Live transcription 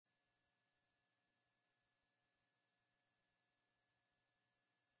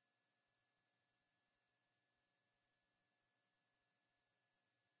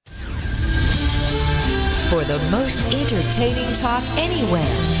for the most entertaining talk anywhere.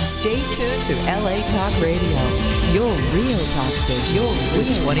 Stay tuned to LA Talk Radio, your real talk station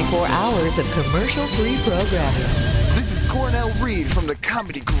with 24 hours of commercial-free programming. This is Cornell Reed from the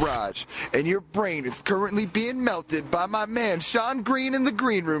Comedy Garage, and your brain is currently being melted by my man Sean Green in the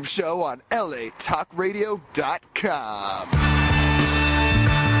Green Room Show on LATalkRadio.com.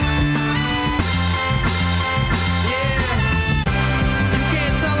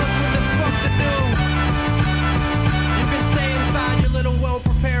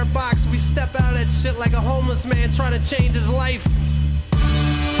 Box, we step out of that shit like a homeless man trying to change his life. We do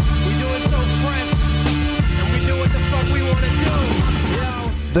it so fresh, and we do what the fuck we want to do.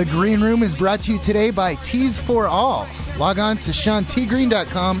 Yo. The Green Room is brought to you today by Tees for All. Log on to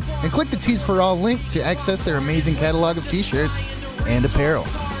SeanTGreen.com and click the Tees for All link to access their amazing catalog of t-shirts and apparel.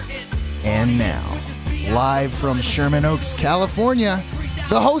 And now, live from Sherman Oaks, California,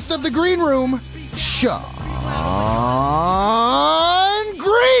 the host of The Green Room, Sean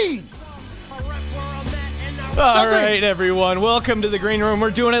Green! All right, everyone. Welcome to the Green Room.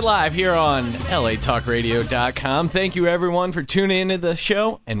 We're doing it live here on LATalkRadio.com. Thank you, everyone, for tuning into the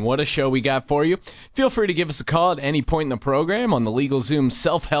show. And what a show we got for you. Feel free to give us a call at any point in the program on the LegalZoom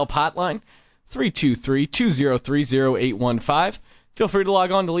self-help hotline, 323-203-0815. Feel free to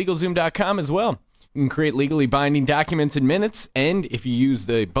log on to LegalZoom.com as well. You can create legally binding documents in minutes. And if you use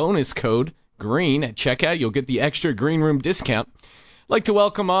the bonus code GREEN at checkout, you'll get the extra Green Room discount. I'd like to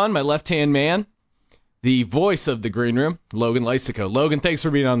welcome on my left-hand man, the voice of the Green Room, Logan Lysico. Logan, thanks for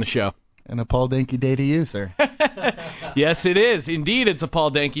being on the show. And a Paul Danke day to you, sir. Yes, it is. Indeed, it's a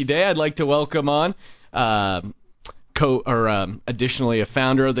Paul Danke day. I'd like to welcome on, additionally, a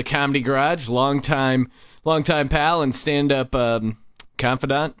founder of the Comedy Garage, longtime pal and stand-up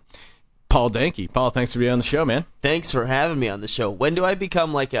confidant, Paul Danke. Paul, thanks for being on the show, man. Thanks for having me on the show. When do I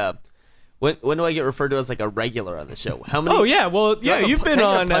become like a... When do I get referred to as like a regular on the show? How many? Oh yeah, well yeah, you've been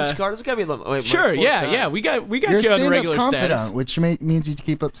on. Punch card. It's gotta be a little. Wait, sure, yeah, we got You're you on regular confidant, status, which means you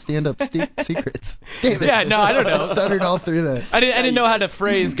keep up stand-up secrets. Damn it. Yeah, no, I don't know. I stuttered all through that. I didn't know how to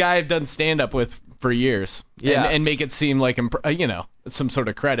phrase guy I've done stand-up with for years. Yeah, and make it seem like some sort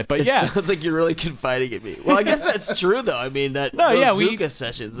of credit. But it sounds like you're really confiding in me. Well, I guess that's true though. I mean those hookah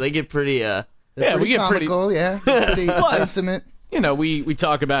sessions, they get pretty. We get comical, pretty intimate. You know, we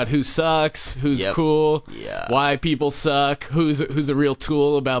talk about who sucks, who's cool, why people suck, who's a real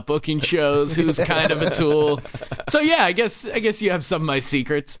tool about booking shows, who's kind of a tool. So yeah, I guess you have some of my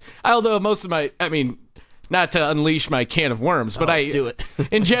secrets. Although most of my, not to unleash my can of worms, but do it.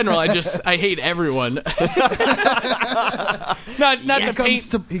 In general, I hate everyone.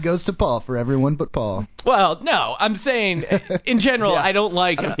 He goes to Paul for everyone but Paul. Well, no, I'm saying in general, I don't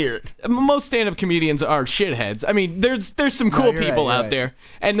like. I don't hear it. Most stand-up comedians are shitheads. I mean, there's some cool people out there,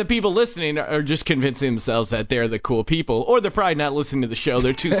 and the people listening are just convincing themselves that they're the cool people, or they're probably not listening to the show.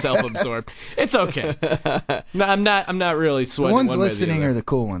 They're too self-absorbed. It's okay. No, I'm not really sweating. The ones one listening are the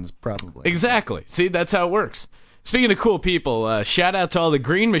cool ones, probably. Exactly. See, that's how it works. Speaking of cool people, shout out to all the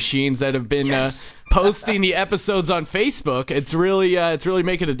green machines that have been posting the episodes on Facebook. It's really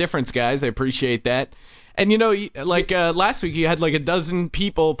making a difference, guys. I appreciate that. And last week you had like a dozen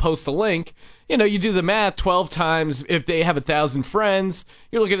people post a link. You do the math, 12 times. If they have 1,000 friends,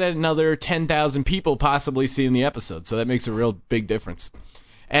 you're looking at another 10,000 people possibly seeing the episode. So that makes a real big difference.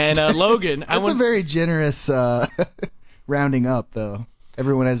 And Logan, that's a very generous rounding up, though.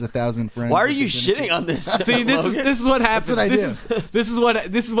 Everyone has 1,000 friends. Why are you shitting on this? See, this is what happens. That's what I do. This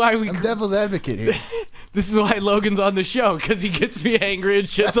is why I'm devil's advocate here. This is why Logan's on the show, because he gets me angry and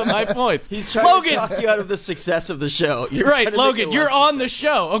shits on my points. He's trying to talk you out of the success of the show. You're right, Logan. You're on the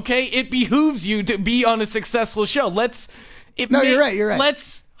show, okay? It behooves you to be on a successful show. You're right.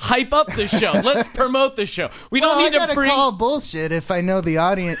 Let's hype up the show. Let's promote the show. We don't need to bring. I gotta call bullshit if I know the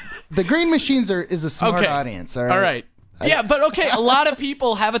audience. The Green Machines is a smart audience. All right. Yeah, but okay, a lot of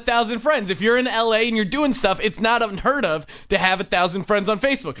people have 1,000 friends. If you're in LA and you're doing stuff, it's not unheard of to have 1,000 friends on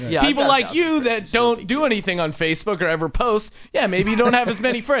Facebook. Yeah, people like you that don't do anything on Facebook or ever post, maybe you don't have as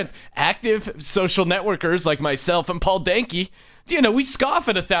many friends. Active social networkers like myself and Paul Danke, we scoff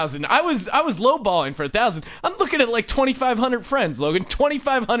at 1,000. I was lowballing for 1,000. I'm looking at like 2,500 friends, Logan.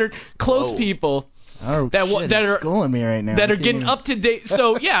 2,500 close people that are schooling me right now. That are getting up to date.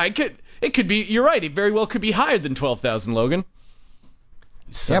 So yeah, It could be. You're right. It very well could be higher than 12,000, Logan.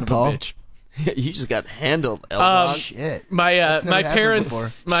 You son of a bitch. You just got handled, L-Dog. Shit. My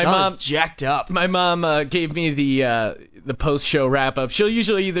parents, my mom jacked up. My mom gave me the post-show wrap-up. She'll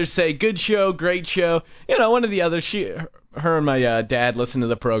usually either say good show, great show, one or the other. Her and my dad listen to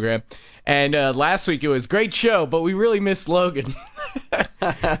the program. And last week it was great show, but we really missed Logan.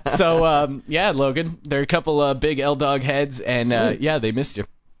 So, yeah, Logan, there are a couple big L-Dog heads, and, yeah, they missed you.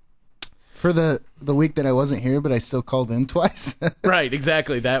 For the week that I wasn't here, but I still called in twice. Right,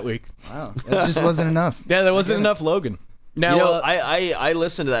 exactly, that week. Wow, that just wasn't enough. Yeah, there wasn't enough Logan. Now, I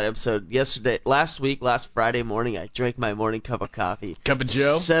listened to that episode last Friday morning. I drank my morning cup of coffee. Cup of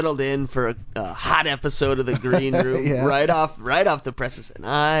Joe? Settled in for a hot episode of the Green Room Yeah. right off the presses, and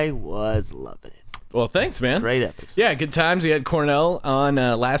I was loving it. Well, thanks, man. Great episode. Yeah, good times. We had Cornell on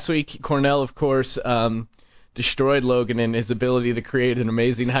last week. Cornell, of course, destroyed Logan in his ability to create an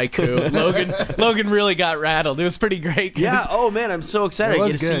amazing haiku. Logan really got rattled. It was pretty great. Yeah. Oh man, I'm so excited. I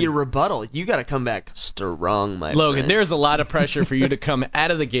get to good. see your rebuttal. You got to come back strong, my Logan, friend. there's a lot of pressure for you to come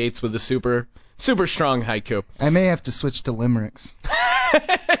out of the gates with a super strong haiku. I may have to switch to limericks.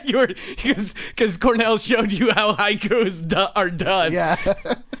 Because Cornell showed you how haikus are done. Yeah.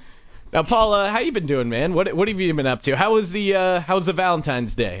 Now, Paul, how you been doing, man? What have you been up to? How was the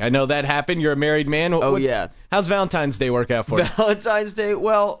Valentine's Day? I know that happened. You're a married man. Yeah. How's Valentine's Day work out for you? Valentine's Day.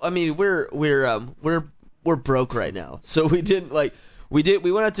 Well, I mean, we're broke right now, so we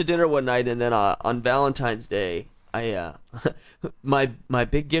went out to dinner one night, and then on Valentine's Day, my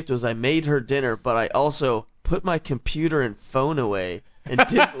big gift was I made her dinner, but I also put my computer and phone away and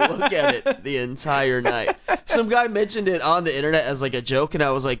didn't look at it the entire night. Some guy mentioned it on the internet as like a joke, and I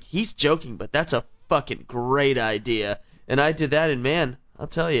was like, he's joking, but that's a fucking great idea. And I did that, and man, I'll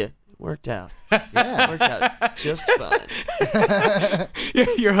tell you, it worked out. Yeah, it worked out just fine.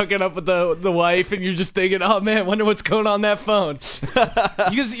 You're hooking up with the wife, and you're just thinking, oh man, wonder what's going on that phone.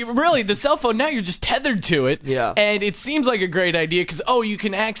 Because really, the cell phone now, you're just tethered to it. Yeah. And it seems like a great idea because you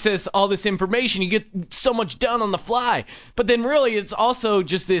can access all this information. You get so much done on the fly. But then really, it's also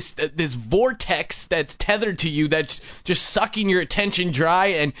just this vortex that's tethered to you that's just sucking your attention dry.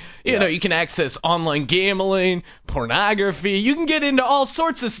 And you know, you can access online gambling, pornography. You can get into all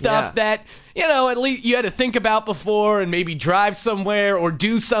sorts of stuff that, you know, at least you had to think about before and maybe drive somewhere or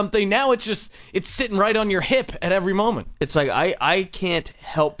do something. Now it's sitting right on your hip at every moment. It's like I can't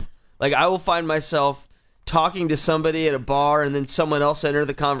help. Like I will find myself talking to somebody at a bar and then someone else enter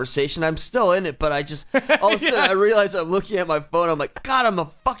the conversation. I'm still in it, but I just all of a sudden I realize I'm looking at my phone. I'm like, God, I'm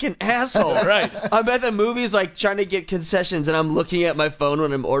a fucking asshole. Right. I'm at the movies like trying to get concessions and I'm looking at my phone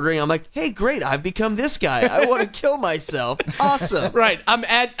when I'm ordering. I'm like, hey, great, I've become this guy. I want to kill myself. Awesome. Right. I'm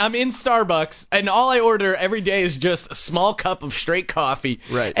in Starbucks and all I order every day is just a small cup of straight coffee.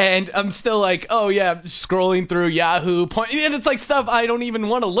 Right. And I'm still like, oh yeah, scrolling through Yahoo. And it's like stuff I don't even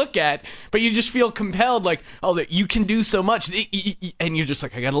want to look at, but you just feel compelled, like, oh, that you can do so much, and you're just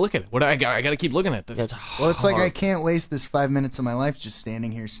like, I gotta look at it. I gotta keep looking at this. Well, it's like I can't waste this 5 minutes of my life just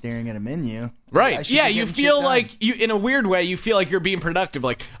standing here staring at a menu. Right. Yeah, you feel like in a weird way, you feel like you're being productive.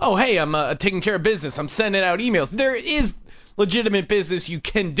 Like, oh, hey, I'm taking care of business. I'm sending out emails. There is legitimate business you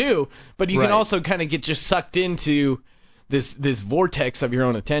can do, but you can also kind of get just sucked into this vortex of your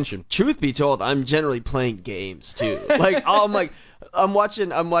own attention. Truth be told, I'm generally playing games too. Like I'm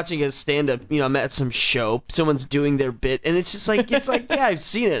watching a stand-up. You know, I'm at some show. Someone's doing their bit, and it's like, yeah, I've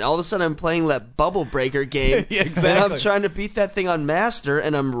seen it. All of a sudden, I'm playing that Bubble Breaker game, yeah, exactly. And I'm trying to beat that thing on Master,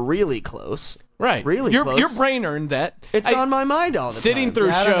 and I'm really close. Right. Really close. Your brain earned that. It's on my mind all the time. Sitting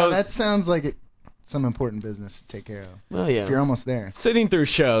through I don't know, shows. that sounds like some important business to take care of. Well, yeah. If you're almost there. Sitting through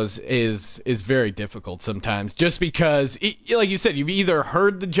shows is very difficult sometimes, just because, like you said, you've either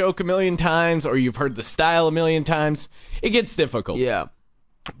heard the joke a million times or you've heard the style a million times. It gets difficult. Yeah.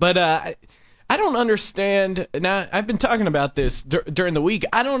 But I don't understand. Now, I've been talking about this during the week.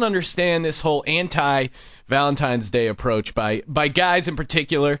 I don't understand this whole anti-Valentine's Day approach by guys in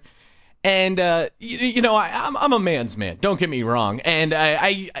particular. And you know, I'm a man's man. Don't get me wrong. And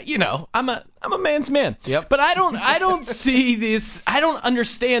I'm a man's man. Yep. But I don't see this. I don't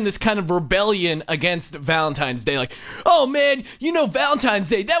understand this kind of rebellion against Valentine's Day. Like, oh man, you know, Valentine's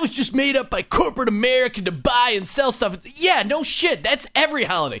Day, that was just made up by corporate America to buy and sell stuff. Yeah, no shit. That's every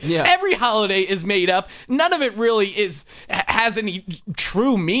holiday. Yeah. Every holiday is made up. None of it really has any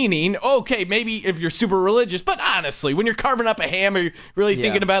true meaning. Okay, maybe if you're super religious, but honestly, when you're carving up a ham or you're really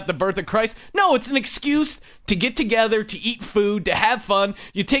thinking about the birth of Christ, no, it's an excuse to get together, to eat food, to have fun.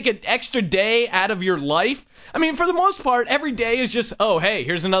 You take an extra day out of your life. I mean, for the most part, every day is just, oh, hey,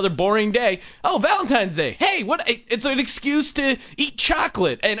 here's another boring day. Oh, Valentine's Day. Hey, what? It's an excuse to eat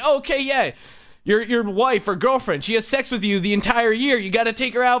chocolate. And okay, yeah, your wife or girlfriend, she has sex with you the entire year. You got to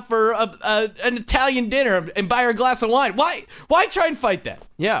take her out for an Italian dinner and buy her a glass of wine. Why try and fight that?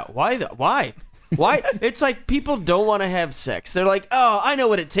 Yeah, why? Why? It's like people don't want to have sex. They're like, oh, I know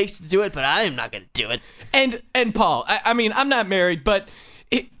what it takes to do it, but I am not going to do it. And Paul, I mean, I'm not married, but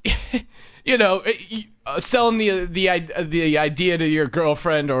selling the idea to your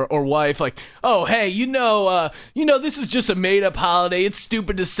girlfriend or wife, like, oh, hey, this is just a made-up holiday. It's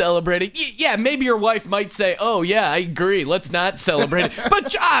stupid to celebrate it. Yeah, maybe your wife might say, oh, yeah, I agree. Let's not celebrate it.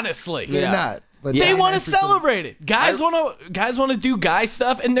 But honestly, They're not. But they want to 99%. celebrate it. Guys want to do guy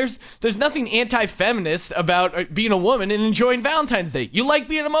stuff, and there's nothing anti-feminist about being a woman and enjoying Valentine's Day. You like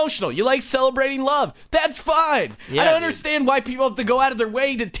being emotional. You like celebrating love. That's fine. Yeah, I don't understand why people have to go out of their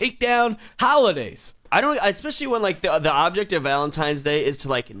way to take down holidays. I don't, especially when like the object of Valentine's Day is to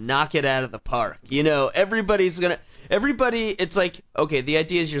like knock it out of the park. Everybody. It's like, okay, the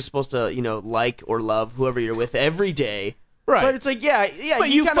idea is you're supposed to like or love whoever you're with every day. Right. But it's like, yeah. But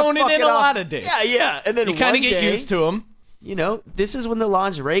you phone it in a lot of days. Yeah. And then you kind of get used to them. This is when the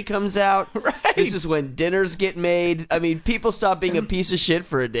lingerie comes out. Right. This is when dinners get made. I mean, people stop being a piece of shit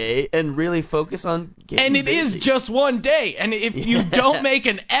for a day and really focus on getting And it busy. is just one day. And if you don't make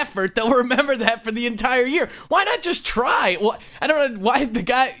an effort, they'll remember that for the entire year. Why not just try? Well, I don't know why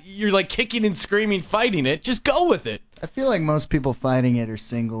you're like kicking and screaming, fighting it. Just go with it. I feel like most people fighting it are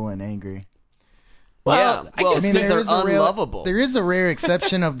single and angry. Well, I guess because they're unlovable. There is a rare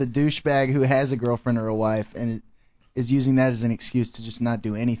exception of the douchebag who has a girlfriend or a wife and is using that as an excuse to just not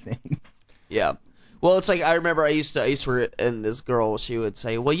do anything. Yeah. Well, it's like I remember I used to and this girl, she would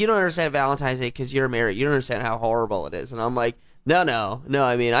say, well, you don't understand Valentine's Day because you're married. You don't understand how horrible it is. And I'm like, no.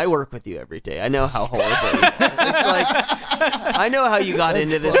 I mean, I work with you every day. I know how horrible it is. It's like, I know how you got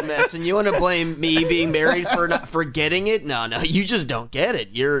into this mess, and you want to blame me being married for not forgetting it? No, you just don't get it.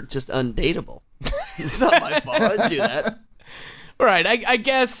 You're just undateable. It's not my fault. I didn't do that. Right. I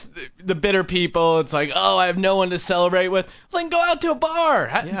guess the bitter people, it's like, oh, I have no one to celebrate with. Then go out to a bar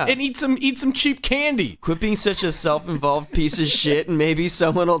and eat some cheap candy. Quit being such a self-involved piece of shit, and maybe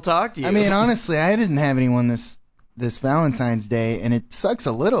someone will talk to you. I mean, honestly, I didn't have anyone this Valentine's Day, and it sucks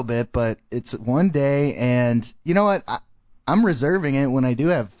a little bit, but it's one day, and you know what? I'm reserving it when I do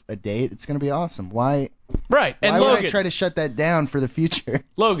have a date. It's going to be awesome. Why? Right. And why Logan, would I try to shut that down for the future?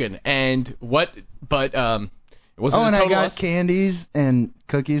 Logan, and what? But it wasn't and a I total got loss? candies and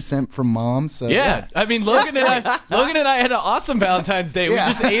cookies sent from Mom. So Yeah, I mean, Logan and I had an awesome Valentine's Day. Yeah.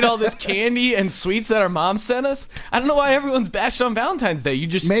 We just ate all this candy and sweets that our mom sent us. I don't know why everyone's bashed on Valentine's Day.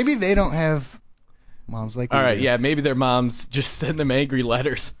 Maybe they don't have moms like. All we right, do. yeah, maybe their moms just send them angry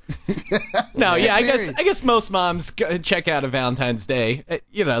letters. No, yeah, I guess most moms check out a Valentine's Day.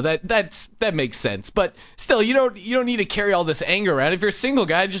 That makes sense. But still, you don't need to carry all this anger around. If you're a single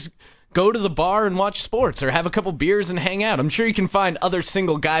guy, just go to the bar and watch sports or have a couple beers and hang out. I'm sure you can find other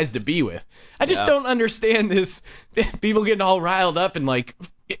single guys to be with. I just don't understand this. People getting all riled up and like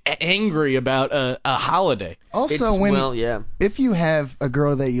angry about a holiday. Also, if you have a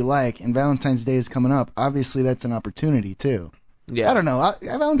girl that you like and Valentine's Day is coming up, obviously that's an opportunity too. Yeah. I don't know.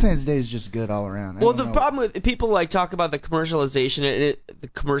 Valentine's Day is just good all around. Well, the problem with people like talk about the commercialization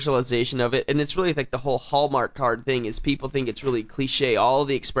of it, and it's really like the whole Hallmark card thing is people think it's really cliche. All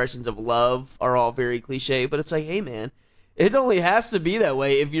the expressions of love are all very cliche, but it's like, hey man, it only has to be that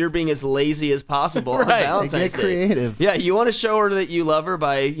way if you're being as lazy as possible on Valentine's Get creative. Day. Yeah, you want to show her that you love her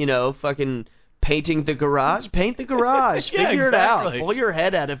by fucking painting the garage? Paint the garage. Yeah, figure exactly. it out. Pull your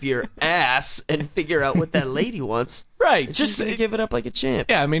head out of your ass and figure out what that lady wants. Right. And just give it up like a champ.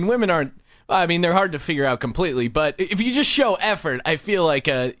 Yeah, I mean, women aren't. I mean, they're hard to figure out completely, but if you just show effort, I feel like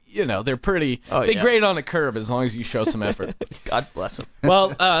they're pretty. They grade on a curve as long as you show some effort. God bless them.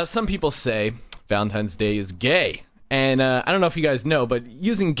 Well, some people say Valentine's Day is gay. And I don't know if you guys know, but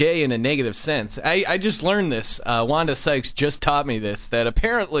using gay in a negative sense, I just learned this. Wanda Sykes just taught me this, that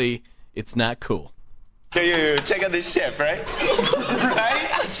apparently it's not cool. Yo, check out this chef, right? Right?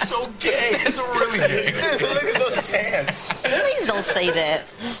 That's so gay. That's really gay. Dude, look at those pants. Please don't say that.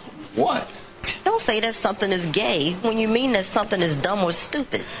 What? Don't say that something is gay when you mean that something is dumb or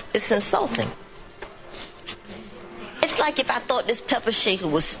stupid. It's insulting. It's like if I thought this pepper shaker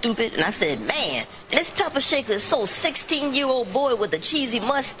was stupid and I said, man, this pepper shaker is so 16-year-old boy with a cheesy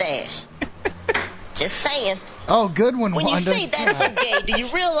mustache. Just saying. Oh, good one, When Wanda. you say that's so gay, do you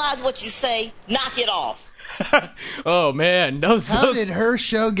realize what you say? Knock it off. Oh, man. How did her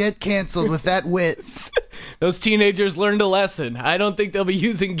show get canceled with that wit? Those teenagers learned a lesson. I don't think they'll be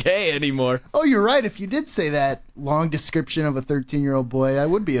using gay anymore. Oh, you're right. If you did say that long description of a 13-year-old boy, I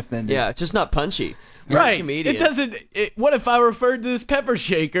would be offended. Yeah, it's just not punchy. Right. Comedian. It doesn't. What if I referred to this pepper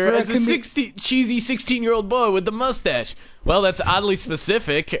shaker as a cheesy 16-year-old boy with the mustache? Well, that's oddly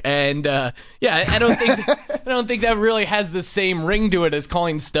specific, and I don't think that really has the same ring to it as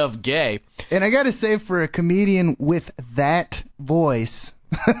calling stuff gay. And I gotta say, for a comedian with that voice,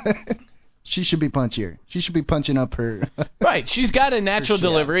 she should be punchier. She should be punching up her. Right. She's got a natural Her shit.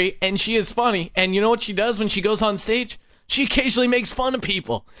 delivery, and she is funny. And you know what she does when she goes on stage? She occasionally makes fun of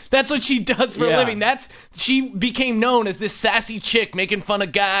people. That's what she does for a living. She became known as this sassy chick making fun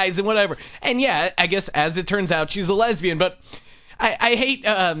of guys and whatever. And yeah, I guess as it turns out, she's a lesbian. But I hate,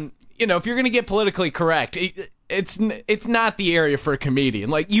 if you're gonna get politically correct, it's not the area for a comedian.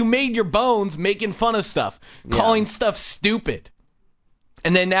 Like, you made your bones making fun of stuff, calling stuff stupid.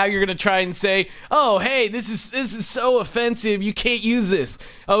 And then now you're going to try and say, oh, hey, this is so offensive, you can't use this.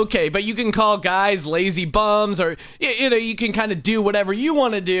 Okay, but you can call guys lazy bums, or, you can kind of do whatever you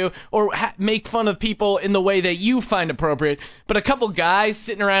want to do, or make fun of people in the way that you find appropriate. But a couple guys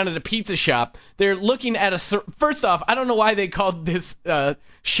sitting around at a pizza shop, they're looking at first off, I don't know why they called this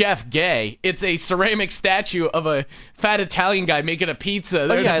chef gay. It's a ceramic statue of a fat Italian guy making a pizza.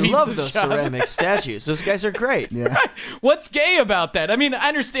 Oh, yeah, I love those ceramic statues. Those guys are great. Yeah. What's gay about that? I mean, I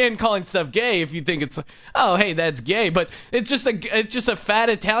understand calling stuff gay if you think it's, oh, hey, that's gay, but it's just a fat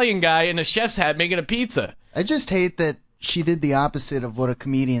Italian guy in a chef's hat making a pizza. I just hate that she did the opposite of what a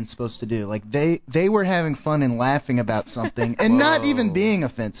comedian's supposed to do. Like, they were having fun and laughing about something and not even being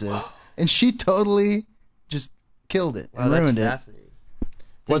offensive, and she totally just killed it and ruined it. Fascinating.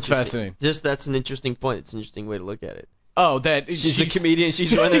 What's fascinating? Just that's an interesting point. It's an interesting way to look at it. Oh, that she's a comedian.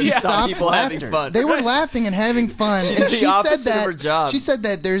 She's one of stop people having fun. They were laughing and having fun. She and did the opposite of her job. She said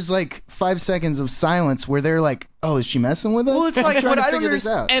that there's like 5 seconds of silence where they're like, "Oh, is she messing with us?" Well, it's like what I don't don't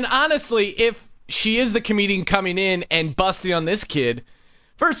understand. out. And honestly, if she is the comedian coming in and busting on this kid,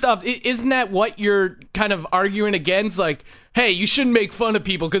 first off, isn't that what you're kind of arguing against? Like, hey, you shouldn't make fun of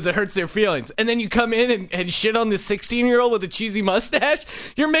people because it hurts their feelings. And then you come in and shit on this 16-year-old with a cheesy mustache?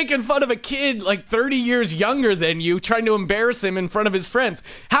 You're making fun of a kid like 30 years younger than you, trying to embarrass him in front of his friends.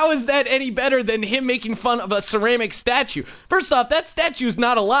 How is that any better than him making fun of a ceramic statue? First off, that statue's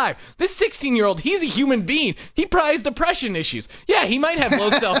not alive. This 16-year-old, he's a human being. He probably has depression issues. Yeah, he might have low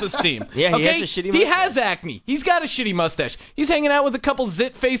self-esteem. Yeah, he has a shitty mustache. He has acne. He's got a shitty mustache. He's hanging out with a couple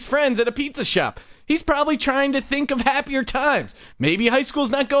zit-faced friends at a pizza shop. He's probably trying to think of happier times. Maybe high school's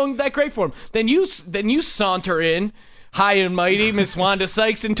not going that great for him. Then you saunter in, high and mighty, Miss Wanda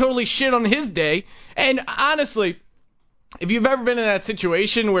Sykes, and totally shit on his day. And honestly, if you've ever been in that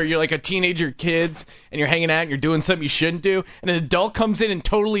situation where you're like a teenager kids and you're hanging out and you're doing something you shouldn't do, and an adult comes in and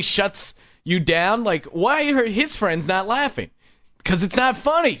totally shuts you down, like, why are his friends not laughing? Because it's not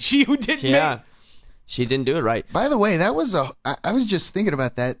funny. She who didn't she didn't do it right. By the way, I was just thinking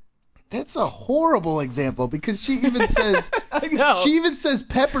about that. That's a horrible example because she even says I know. She even says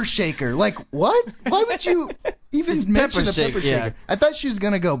pepper shaker. Like, what? Why would you even mention a pepper shaker? Yeah. I thought she was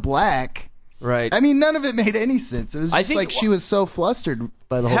gonna go black. Right. I mean, none of it made any sense. It was just like she was so flustered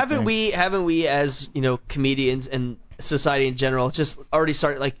by the whole thing. Haven't we as, comedians and society in general just already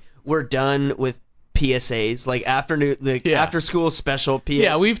started, like, we're done with PSAs, like after school special PSA.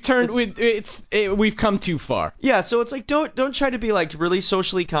 Yeah, we've come too far. Yeah, so it's like don't try to be like really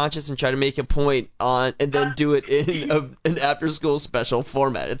socially conscious and try to make a point on and then do it in an after school special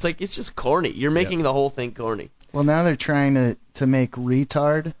format. It's like it's just corny. You're making the whole thing corny. Well, now they're trying to make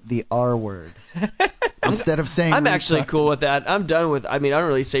retard the R word. Instead of saying I'm retard. actually cool with that. I'm done with I don't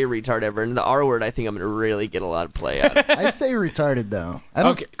really say retard ever, and the R word I think I'm going to really get a lot of play out of. I say retarded though. I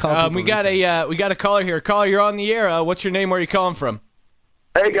don't call people we got retarded. we got a caller here. Caller, you're on the air. What's your name? Where are you calling from?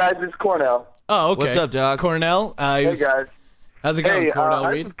 Hey guys, it's Cornell. Oh, okay. What's up, dog? Cornell. Hey guys. How's it going, Cornell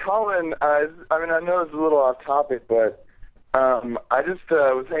Reed? I was calling. I know it's a little off topic, but I just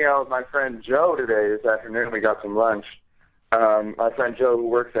was hanging out with my friend Joe today this afternoon. We got some lunch. My friend Joe, who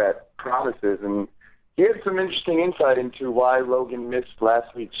works at Promises, and he had some interesting insight into why Logan missed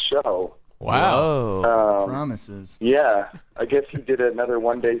last week's show. Wow. Promises. Yeah, I guess he did another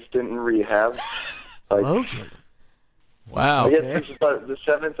one-day stint in rehab. Logan. Wow. I guess this is about the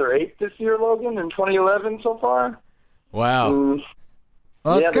 7th or 8th this year, Logan, in 2011 so far. Wow.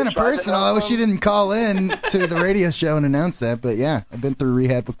 Well, it's Yeah, kind of they tried to personal. help I wish you him. didn't call in to the radio show and announce that, but yeah, I've been through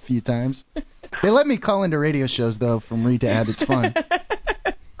rehab a few times. They let me call into radio shows, though, from rehab. It's fun.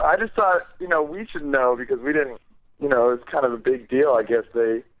 I just thought, we should know because we didn't, it's kind of a big deal. I guess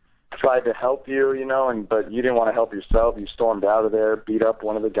they tried to help you, but you didn't want to help yourself. You stormed out of there, beat up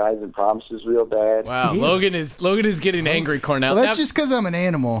one of the guys in Promises real bad. Wow. Yeah. Logan is getting angry, Cornell. Well, that's just because I'm an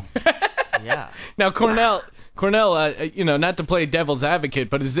animal. Yeah. Now, Cornell, not to play devil's advocate,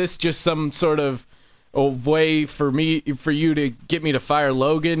 but is this just some sort of a way for you to get me to fire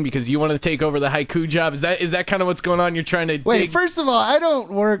Logan because you want to take over the Haiku job? Is that kind of what's going on? You're trying to Wait, first of all, I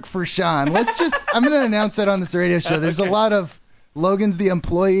don't work for Sean. I'm going to announce that on this radio show. There's a lot of Logan's the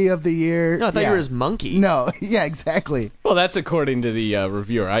employee of the year. No, I thought you were his monkey. No, yeah, exactly. Well, that's according to the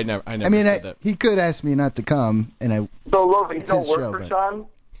reviewer. I never I mean, said that. he could ask me not to come, and I. So, Logan, you It's don't his work show, for but- Sean?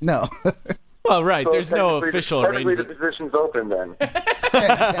 No. Well, right. So There's no technically official technically arrangement. the position's open then.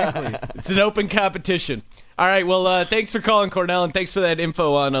 Exactly. It's an open competition. All right. Well, thanks for calling, Cornell, and thanks for that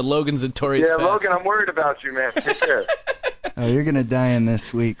info on Logan's Notorious Yeah, Fest. Logan, I'm worried about you, man. Take care. Oh, you're gonna die in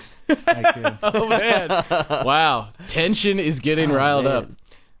this week's Haiku. Oh man! Wow, tension is getting riled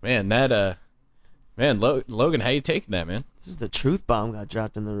man. up. Man, Logan, how you taking that, man? This is the truth bomb got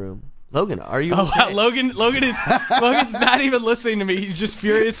dropped in the room. Logan, are you Oh, okay? wow, Logan's not even listening to me. He's just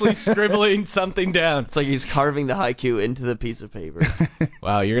furiously scribbling something down. It's like he's carving the haiku into the piece of paper.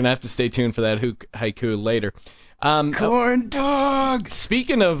 Wow, you're gonna have to stay tuned for that haiku later. Corn dog.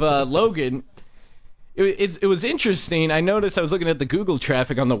 Speaking of Logan, it was interesting. I noticed I was looking at the Google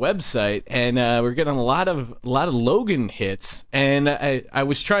traffic on the website, and we're getting a lot of Logan hits. And I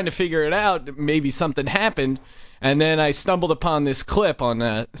was trying to figure it out. Maybe something happened, and then I stumbled upon this clip on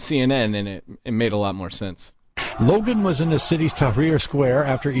CNN, and it made a lot more sense. Logan was in the city's Tahrir Square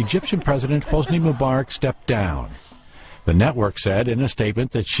after Egyptian President Hosni Mubarak stepped down. The network said in a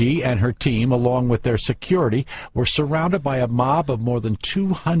statement that she and her team, along with their security, were surrounded by a mob of more than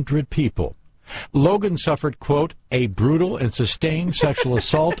 200 people. Logan suffered, quote, a brutal and sustained sexual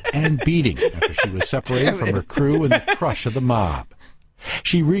assault and beating after she was separated from her crew in the crush of the mob.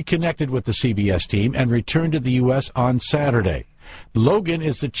 She reconnected with the CBS team and returned to the U.S. on Saturday. Logan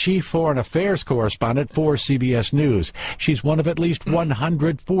is the chief foreign affairs correspondent for CBS News. She's one of at least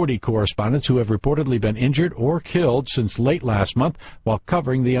 140 correspondents who have reportedly been injured or killed since late last month while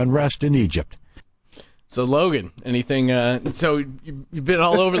covering the unrest in Egypt. So Logan, anything? So you've been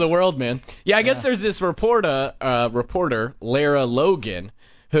all over the world, man. Yeah, I guess there's this reporter, Lara Logan,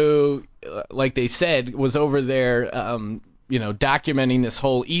 who, like they said, was over there, documenting this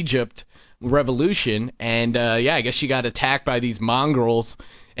whole Egypt revolution, and I guess she got attacked by these mongrels,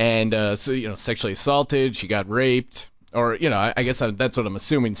 and sexually assaulted. She got raped, or I guess that's what I'm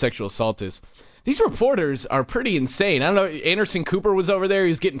assuming sexual assault is. These reporters are pretty insane. I don't know. Anderson Cooper was over there. He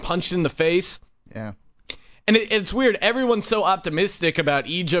was getting punched in the face. Yeah. And it's weird. Everyone's so optimistic about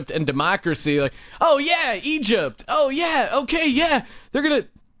Egypt and democracy. Like, oh yeah, Egypt. Oh yeah, okay, yeah. They're gonna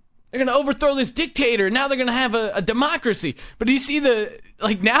overthrow this dictator. Now they're gonna have a democracy. But do you see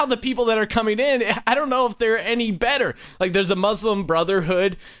now the people that are coming in? I don't know if they're any better. Like, there's a Muslim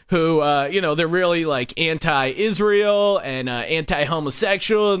Brotherhood who, they're really like anti-Israel and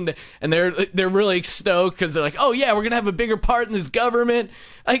anti-homosexual, and they're really stoked because they're like, oh yeah, we're gonna have a bigger part in this government.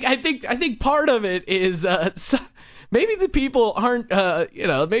 Like, I think part of it is maybe the people aren't,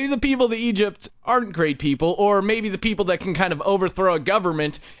 maybe the people of Egypt aren't great people, or maybe the people that can kind of overthrow a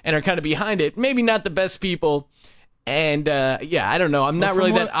government and are kind of behind it, maybe not the best people. And, I don't know. I'm not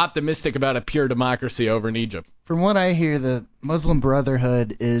really that optimistic about a pure democracy over in Egypt. From what I hear, the Muslim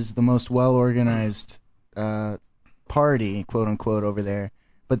Brotherhood is the most well-organized party, quote-unquote, over there.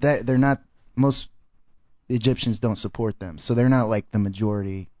 But they're not – most Egyptians don't support them, so they're not like the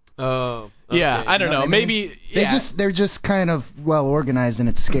majority. Oh. Okay. Yeah, I don't know. Maybe they're just kind of well organized, and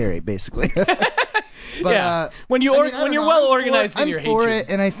it's scary, basically. But, when you're well organized in your hatred. I'm for hatred.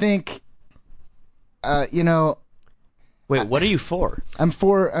 it, and I think, Wait, what are you for? I'm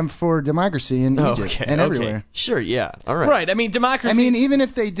for democracy in Egypt and everywhere. Sure, yeah, all right. Right. I mean, democracy. I mean, even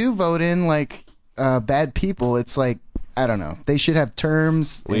if they do vote in like bad people, it's like, I don't know. They should have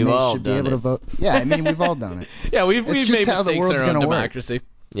terms. We've and they all should done be able it. to vote. Yeah, I mean, we've all done it. Yeah, we've It's made just how the mistakes in world's our own gonna work. democracy.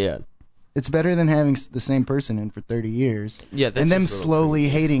 Yeah. It's better than having the same person in for 30 years. Yeah, that's and them just a little slowly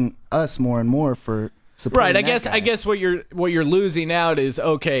hating us more and more for supporting Right, that guy. I guess what you're losing out is,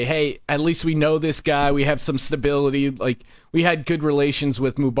 okay, hey, at least we know this guy, we have some stability. Like, we had good relations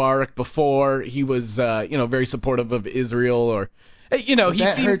with Mubarak before. He was very supportive of Israel, or he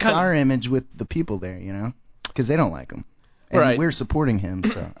that seemed hurts kind of, our image with the people there, because they don't like him. And Right. we're supporting him,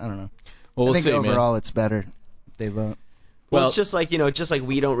 so I don't know. Well, I we'll think see, overall it's better if they vote. Well, Well, it's just like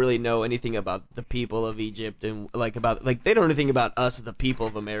we don't really know anything about the people of Egypt, and they don't know anything about us, the people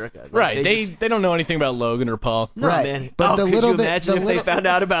of America. Like, right. They don't know anything about Logan or Paul. No, Right. man. But the could little you bit- imagine the if little- they found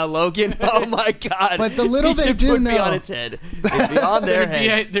out about Logan? Oh my God. But the little they Egypt do would be know- on its head. It'd be on their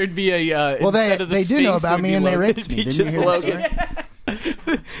heads. There'd be a Well, instead of the they do know Sphinx, about it'd me be and they Logan. raped It'd me. be Didn't you just hear Logan.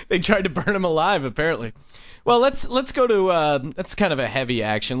 that? They tried to burn him alive, apparently. Well, let's go to that's kind of a heavy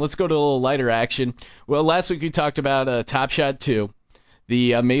action. Let's go to a little lighter action. Well, last week we talked about Top Shot 2.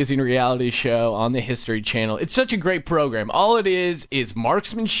 the amazing reality show on the History Channel. It's such a great program. All it is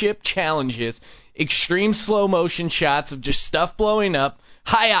marksmanship challenges, extreme slow motion shots of just stuff blowing up,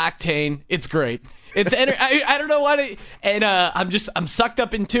 high octane. It's great. It's I don't know what and I'm sucked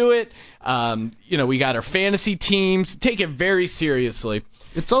up into it. We got our fantasy teams. Take it very seriously.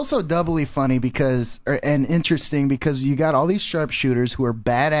 It's also doubly funny and interesting because you got all these sharpshooters who are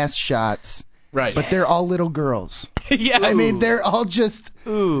badass shots, right? But they're all little girls. Yeah, I mean they're all just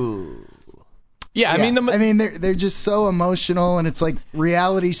ooh. Yeah, I mean they're just so emotional, and it's like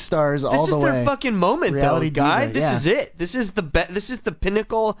reality stars all the way. This is their fucking moment, reality though, guy. diva, This is it. This is the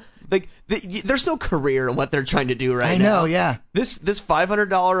pinnacle. Like, there's no career in what they're trying to do right now. I know, yeah. This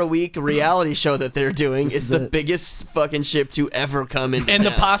 $500 a week reality show that they're doing is the biggest fucking ship to ever come into and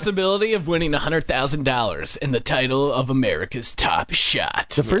town. the possibility of winning $100,000 and the title of America's Top Shot.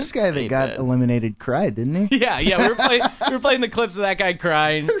 The first guy that got eliminated cried, didn't he? Yeah. We were playing the clips of that guy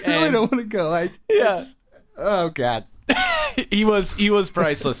crying. I really don't want to go. Oh God. He was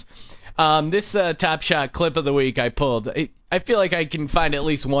priceless. This Top Shot clip of the week I pulled. I feel like I can find at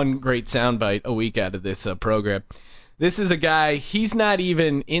least one great soundbite a week out of this program. This is a guy, he's not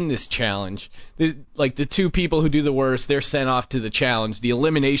even in this challenge. Like the two people who do the worst, they're sent off to the challenge, the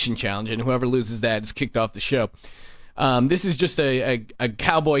elimination challenge, and whoever loses that is kicked off the show. This is just a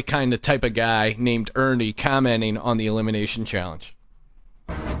cowboy kind of type of guy named Ernie commenting on the elimination challenge.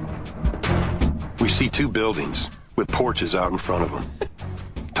 We see two buildings with porches out in front of them.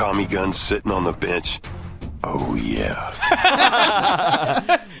 Tommy guns sitting on the bench. Oh, yeah.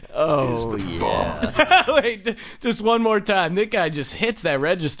 Oh, yeah. Wait, just one more time. That guy just hits that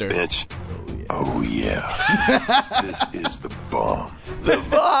register. Bench. Oh, yeah. This is the bomb. The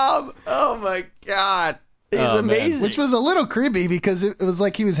bomb. Oh, my God. He's amazing. Man. Which was a little creepy because it was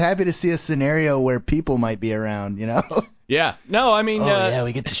like he was happy to see a scenario where people might be around, you know? Yeah. No, I mean... yeah,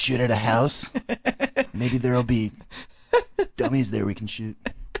 we get to shoot at a house. Maybe there'll be dummies there we can shoot.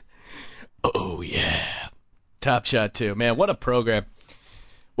 Oh, yeah. Top Shot 2. Man, what a program.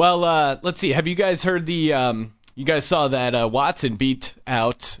 Well, let's see. Have you guys heard you guys saw that Watson beat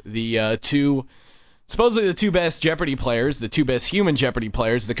out the supposedly the two best Jeopardy players, the two best human Jeopardy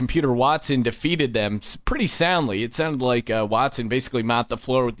players. The computer Watson defeated them pretty soundly. It sounded like Watson basically mopped the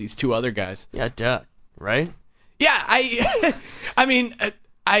floor with these two other guys. Yeah, duh. Right? Yeah, I mean...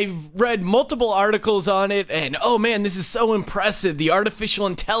 I've read multiple articles on it, and oh man, this is so impressive, the artificial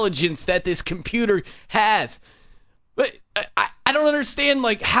intelligence that this computer has. But I don't understand,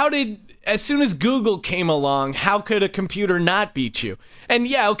 like, as soon as Google came along, how could a computer not beat you? And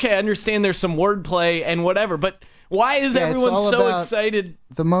yeah, okay, I understand there's some wordplay and whatever, but why is everyone so excited?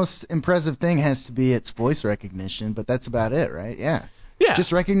 The most impressive thing has to be its voice recognition, but that's about it, right? Yeah. Yeah.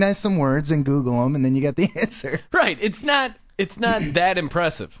 Just recognize some words and Google them, and then you got the answer. Right, it's not that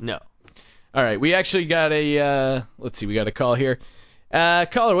impressive. No. All right, we actually got let's see, we got a call here.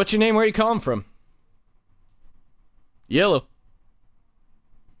 Caller, what's your name? Where are you calling from? Yellow.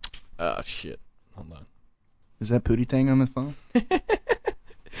 Oh, shit. Hold on. Is that Pootie Tang on the phone?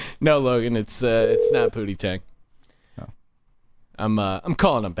 No, Logan, it's not Pootie Tang. Oh. I'm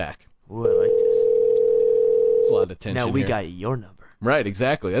calling him back. Ooh, I like this. It's a lot of tension Now we here. got your number. Right,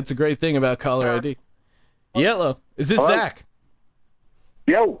 exactly. That's a great thing about caller ID. Yellow. Is this Zach?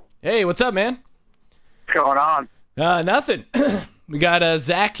 Yo. Hey, what's up, man? What's going on? Nothing. We got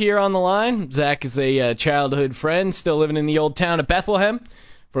Zach here on the line. Zach is a childhood friend, still living in the old town of Bethlehem,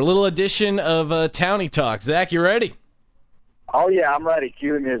 for a little edition of Townie Talk. Zach, you ready? Oh, yeah, I'm ready.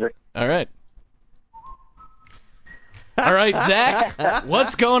 Cue the music. All right. All right, Zach,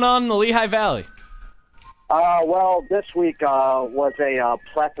 what's going on in the Lehigh Valley? Well, this week was a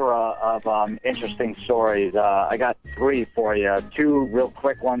plethora of interesting stories. I got 3 for you, 2 real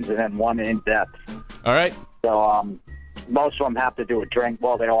quick ones and then 1 in-depth. All right. So most of them have to do with drink.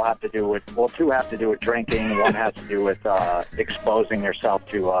 Well, they all have to do with, 2 have to do with drinking. 1 has to do with exposing yourself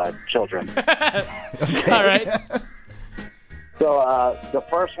to children. Okay. All right. So the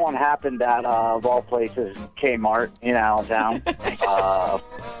first one happened at, of all places, Kmart in Allentown.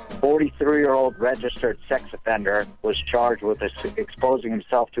 43-year-old registered sex offender was charged with exposing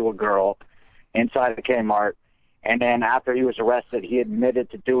himself to a girl inside the Kmart. And then after he was arrested, he admitted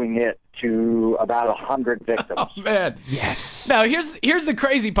to doing it to about 100 victims. Oh, man. Yes. Now, here's the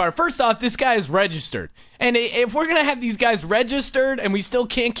crazy part. First off, this guy is registered. And if we're going to have these guys registered and we still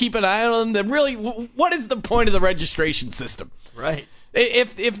can't keep an eye on them, then really, what is the point of the registration system? Right.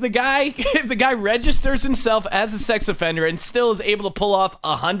 If the guy registers himself as a sex offender and still is able to pull off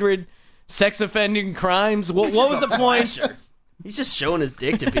 100 sex offending crimes, what was the point? He's just showing his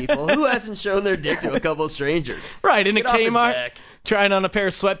dick to people. Who hasn't shown their dick to a couple of strangers? Right, in Get a off his Kmart. back. trying on a pair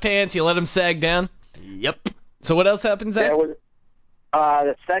of sweatpants. You let them sag down. Yep. So what else happens, Zach?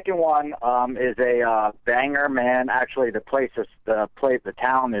 The second one is a banger, man. Actually, the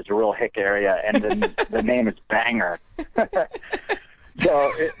town is a real hick area, and the name is Banger.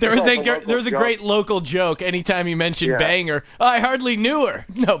 So there was a great local joke anytime you mentioned Banger. Oh, I hardly knew her.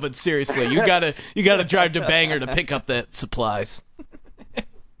 No, but seriously, you gotta drive to Banger to pick up the supplies.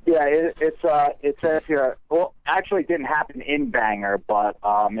 Yeah, it says here. Well, actually, it didn't happen in Bangor, but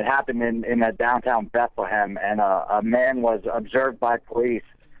it happened in downtown Bethlehem, and a man was observed by police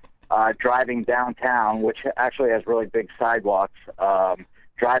driving downtown, which actually has really big sidewalks.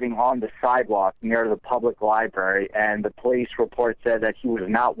 Driving on the sidewalk near the public library, and the police report said that he was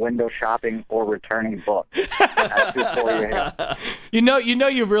not window shopping or returning books. That's before you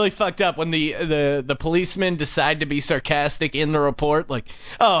you really fucked up when the policemen decide to be sarcastic in the report, like,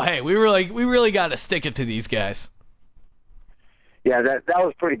 oh hey, we really got to stick it to these guys. Yeah, that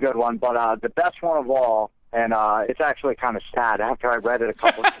was a pretty good one, but the best one of all, and it's actually kind of sad after I read it a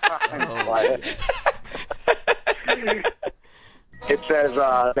couple of times. It says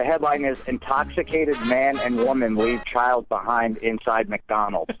the headline is "Intoxicated Man and Woman Leave Child Behind Inside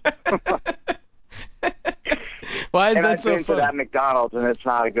McDonald's." Why is that so funny? I've been to that McDonald's, and it's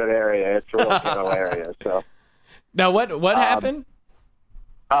not a good area. It's a real ghetto area. So. Now, what happened?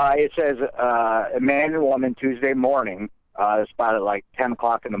 It says a man and woman Tuesday morning, it's about at like 10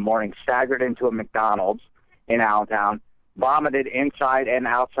 o'clock in the morning, staggered into a McDonald's in Allentown, vomited inside and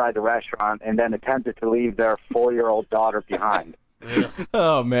outside the restaurant, and then attempted to leave their 4-year-old daughter behind.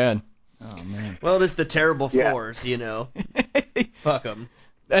 Oh man. Well, it is the terrible fours, you know. Fuck them.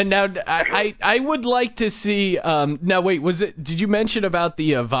 And now I would like to see. Now wait, did you mention about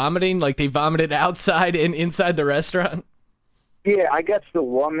the vomiting? Like they vomited outside and inside the restaurant? Yeah, I guess the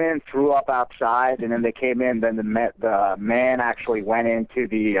woman threw up outside, and then they came in. Then the man actually went into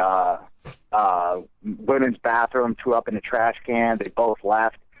the women's bathroom, threw up in the trash can. They both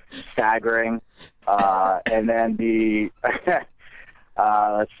left, staggering. And then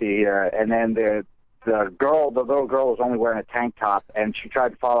let's see here. And then the little girl was only wearing a tank top, and she tried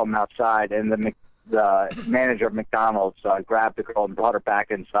to follow him outside. And the manager of McDonald's grabbed the girl and brought her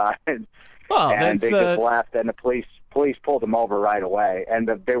back inside. And they just left, and the police pulled them over right away. And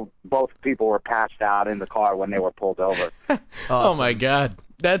both people were passed out in the car when they were pulled over. Awesome. Oh my God,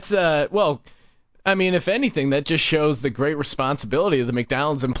 that's well. I mean, if anything, that just shows the great responsibility of the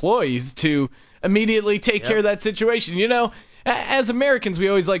McDonald's employees to immediately take care of that situation. You know, as Americans, we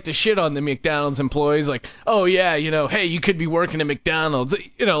always like to shit on the McDonald's employees, like, oh yeah, you know, hey, you could be working at McDonald's,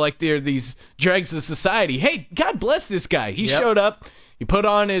 you know, like they're these dregs of society. Hey, God bless this guy. He showed up. He put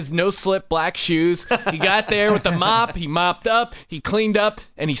on his no-slip black shoes. He got there with the mop. He mopped up. He cleaned up,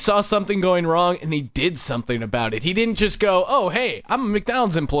 and he saw something going wrong, and he did something about it. He didn't just go, oh, hey, I'm a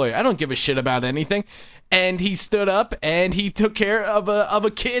McDonald's employee. I don't give a shit about anything. And he stood up, and he took care of a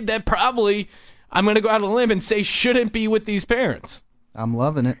kid that probably, I'm going to go out on a limb and say, shouldn't be with these parents. I'm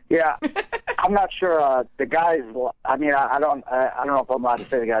loving it. Yeah, I'm not sure. The guy's, I mean, I don't know if I'm allowed to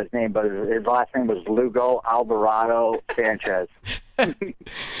say the guy's name, but his last name was Lugo Alvarado Sanchez.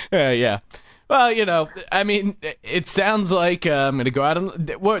 Yeah. Well, you know, I mean, it sounds like I'm going to go out and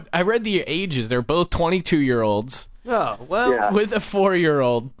what I read the ages. They're both 22-year-olds. Oh, well, with a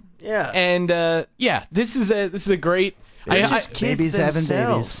 4-year-old. Yeah. And this is a great. Babies having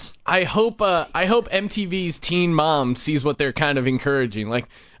babies. I hope MTV's Teen Mom sees what they're kind of encouraging. Like,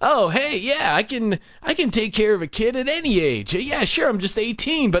 oh, hey, yeah, I can take care of a kid at any age. Yeah, sure, I'm just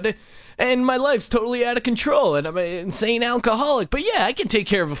 18, and my life's totally out of control, and I'm an insane alcoholic. But yeah, I can take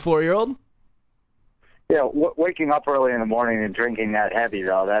care of a 4-year-old. Yeah, waking up early in the morning and drinking that heavy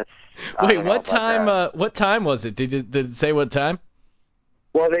though, that's. Wait, what time? What time was it? Did it say what time?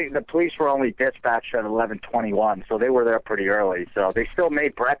 Well, the police were only dispatched at 11:21, so they were there pretty early. So they still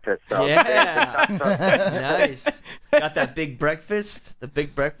made breakfast. So yeah, nice. Got that big breakfast. The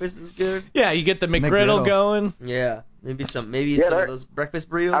big breakfast is good. Yeah, you get the McGriddle going. Yeah, maybe some of those breakfast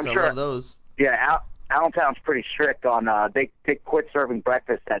burritos. I'm sure. I love those. Yeah, Allentown's pretty strict on. They quit serving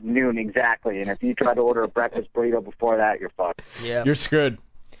breakfast at noon exactly, and if you try to order a breakfast burrito before that, you're fucked. Yeah, you're screwed.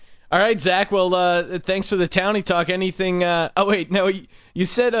 All right, Zach. Well, thanks for the townie talk. Anything? Oh wait, no. You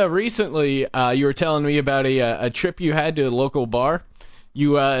said recently you were telling me about a trip you had to a local bar.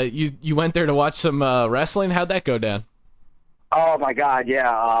 You went there to watch some wrestling. How'd that go down? Oh my God,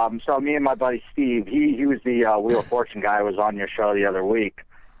 yeah. So me and my buddy Steve, he was the Wheel of Fortune guy who was on your show the other week.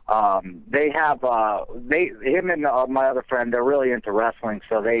 They have him and my other friend, they're really into wrestling,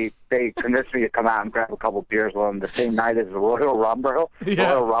 so they convinced me to come out and grab a couple beers with them the same night as the Royal Rumble.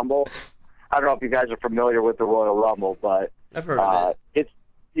 Yeah. Royal Rumble. I don't know if you guys are familiar with the Royal Rumble, but I've heard of it.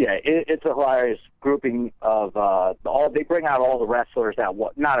 It's a hilarious grouping of they bring out all the wrestlers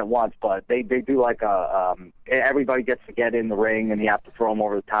not at once, but they do like everybody gets to get in the ring and you have to throw them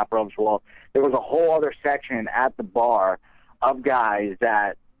over the top ropes. Well, there was a whole other section at the bar of guys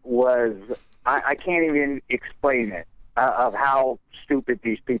that was I can't even explain it of how stupid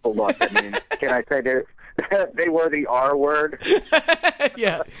these people look. I mean, can I say they were the R word?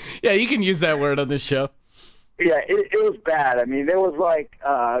 Yeah, you can use that word on this show. Yeah, it was bad. I mean, there was like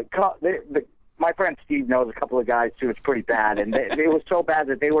my friend Steve knows a couple of guys too. It's pretty bad, and it was so bad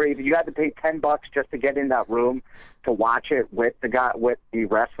that you had to pay $10 just to get in that room to watch it with the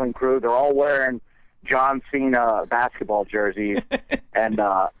wrestling crew. They're all wearing John Cena basketball jerseys, and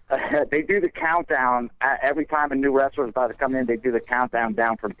they do the countdown every time a new wrestler is about to come in. They do the countdown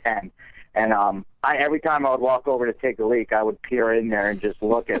down from 10, and every time I would walk over to take a leak, I would peer in there and just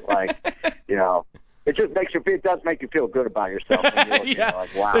look at It just it does make you feel good about yourself. When you look, yeah,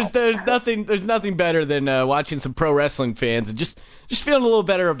 like, wow. There's nothing better than watching some pro wrestling fans and just feeling a little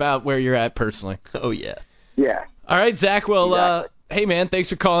better about where you're at personally. Oh yeah. Yeah. All right, Zach. Well, exactly. Hey man, thanks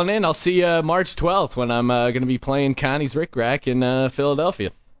for calling in. I'll see you March 12th when I'm going to be playing Connie's Rick Rack in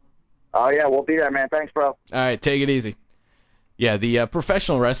Philadelphia. Oh yeah, we'll be there, man. Thanks, bro. All right, take it easy. Yeah, the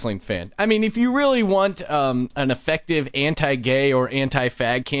professional wrestling fan. I mean, if you really want an effective anti-gay or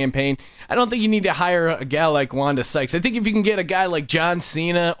anti-fag campaign, I don't think you need to hire a gal like Wanda Sykes. I think if you can get a guy like John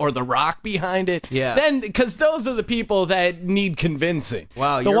Cena or The Rock behind it, then because those are the people that need convincing.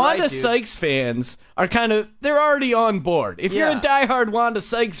 Wow, the you're Wanda right, dude. Sykes fans are they're already on board. If you're a diehard Wanda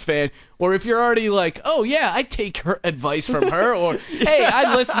Sykes fan, or if you're already like, oh yeah, I take her advice from her, or hey,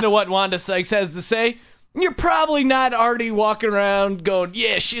 I listen to what Wanda Sykes has to say. You're probably not already walking around going,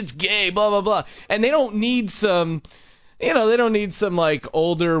 yeah, shit's gay, blah, blah, blah. And they don't need some like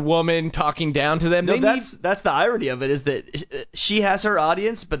older woman talking down to them. No, that's the irony of it is that she has her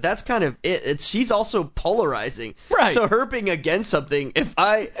audience, but that's kind of it. She's also polarizing. Right. So her being against something, if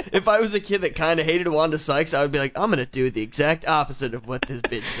I was a kid that kind of hated Wanda Sykes, I would be like, I'm gonna do the exact opposite of what this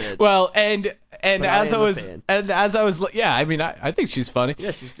bitch said. Well, and as I was, yeah, I mean, I think she's funny.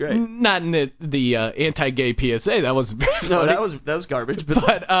 Yeah, she's great. Not in the anti-gay PSA. That wasn't very funny. No, that was garbage.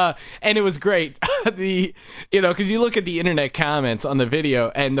 But and it was great. Because you look at the internet comments on the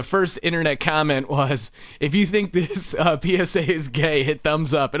video, and the first internet comment was, if you think this PSA is gay, hit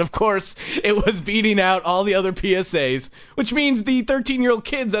thumbs up. And of course, it was beating out all the other PSAs, which means the 13-year-old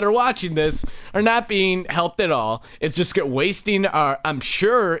kids that are watching this are not being helped at all. It's just wasting I'm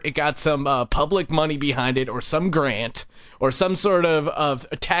sure it got some public money behind it, or some grant, or some sort of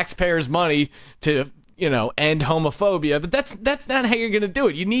taxpayers' money to end homophobia, but that's not how you're gonna do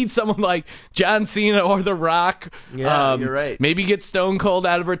it. You need someone like John Cena or The Rock. Yeah, you're right. Maybe get Stone Cold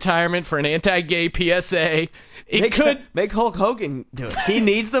out of retirement for an anti-gay PSA. Make Hulk Hogan do it. He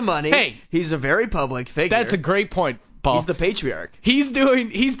needs the money. Hey, he's a very public figure. That's a great point, Paul. He's the patriarch. He's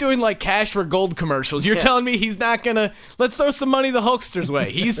doing like Cash for Gold commercials. You're telling me he's not gonna let's throw some money the Hulkster's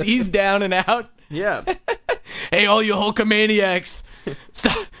way. He's down and out. Yeah. Hey, all you Hulkamaniacs,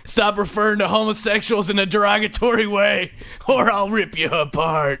 stop referring to homosexuals in a derogatory way, or I'll rip you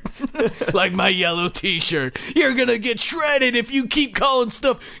apart. Like my yellow t-shirt. You're gonna get shredded if you keep calling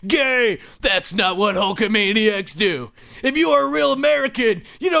stuff gay. That's not what Hulkamaniacs do. If you are a real American,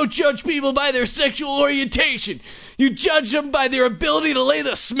 you don't judge people by their sexual orientation. You judge them by their ability to lay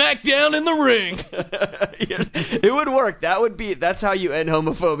the smack down in the ring. It would work. That's how you end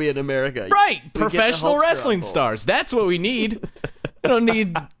homophobia in America. Right. Professional wrestling stars. That's what we need. I don't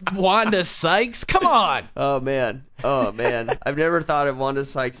need Wanda Sykes. Come on. Oh, man. I've never thought of Wanda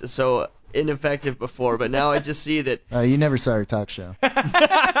Sykes as so ineffective before, but now I just see that. You never saw her talk show.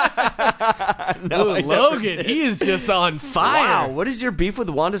 No, Logan, he is just on fire. Wow. What is your beef with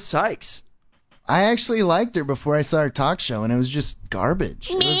Wanda Sykes? I actually liked her before I saw her talk show, and it was just garbage.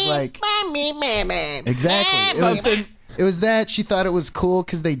 It was like exactly. It was that she thought it was cool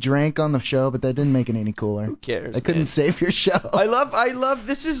because they drank on the show, but that didn't make it any cooler. Who cares? I couldn't save your show. I love.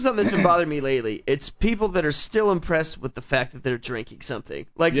 This is something that's been bothering me lately. It's people that are still impressed with the fact that they're drinking something.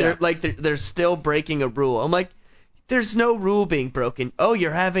 They're still breaking a rule. I'm like, there's no rule being broken. Oh,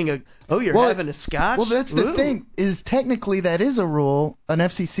 you're having a scotch? Well, that's the thing, is technically that is a rule, an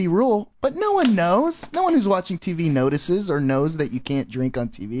FCC rule, but no one knows. No one who's watching TV notices or knows that you can't drink on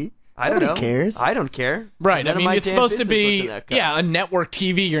TV. Nobody cares. I don't care. Right. I mean, it's supposed to be, on network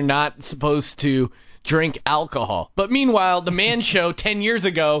TV, you're not supposed to drink alcohol. But meanwhile, the Man Show 10 years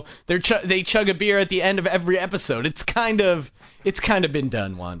ago, they chug a beer at the end of every episode. It's kind of It's kind of been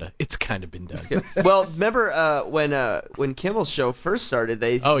done, Wanda. It's kind of been done. Well, remember when Kimmel's show first started,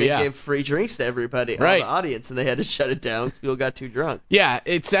 they gave free drinks to everybody on the audience, and they had to shut it down because people got too drunk. Yeah,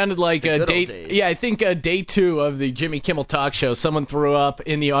 it sounded like I think day 2 of the Jimmy Kimmel Talk Show, someone threw up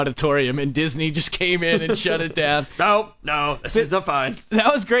in the auditorium, and Disney just came in and shut it down. No, this is not fine.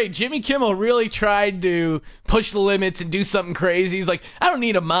 That was great. Jimmy Kimmel really tried to push the limits and do something crazy. He's like, I don't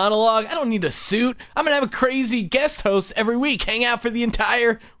need a monologue. I don't need a suit. I'm going to have a crazy guest host every week, hang out for the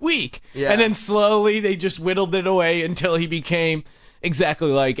entire week. Yeah. And then slowly they just whittled it away until he became exactly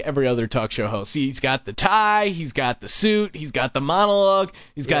like every other talk show host. He's got the tie, he's got the suit, he's got the monologue,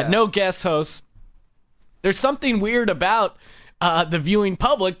 he's got no guest hosts. There's something weird about the viewing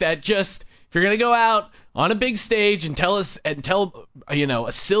public that just, if you're going to go out on a big stage and tell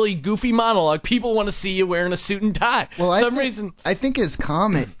a silly, goofy monologue, people want to see you wearing a suit and tie. Well, I think as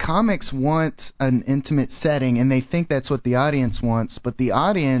comics want an intimate setting, and they think that's what the audience wants, but the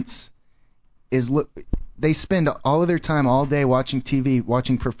audience they spend all of their time all day watching TV,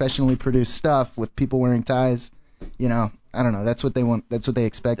 watching professionally produced stuff with people wearing ties. I don't know. That's what they want. That's what they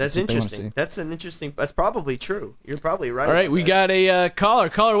expect. That's interesting. That's probably true. You're probably right. All right, we got a caller.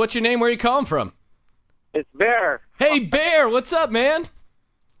 Caller, what's your name? Where are you calling from? It's Bear. Hey, Bear, what's up, man?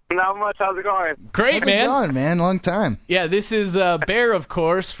 Not much. How's it going? Great, man. How's it going, man? Long time. Yeah, this is Bear, of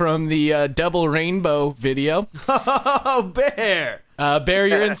course, from the Double Rainbow video. Oh, Bear. Bear,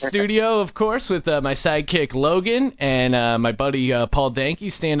 you're in studio, of course, with my sidekick Logan and my buddy Paul Danke,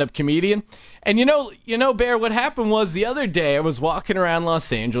 stand-up comedian. And you know, Bear, what happened was the other day I was walking around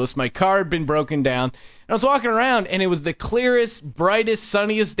Los Angeles. My car had been broken down. And I was walking around, and it was the clearest, brightest,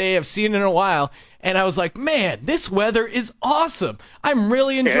 sunniest day I've seen in a while. And I was like, man, this weather is awesome. I'm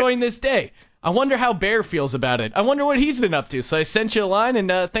really enjoying this day. I wonder how Bear feels about it. I wonder what he's been up to. So I sent you a line,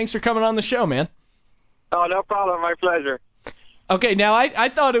 and thanks for coming on the show, man. Oh, no problem. My pleasure. Okay, now I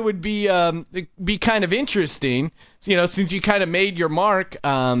thought it would be kind of interesting, since you kind of made your mark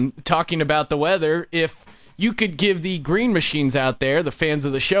talking about the weather, if you could give the green machines out there, the fans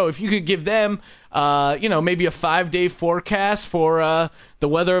of the show, if you could give them, maybe a 5-day forecast for the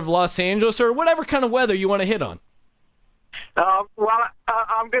weather of Los Angeles or whatever kind of weather you want to hit on. I'm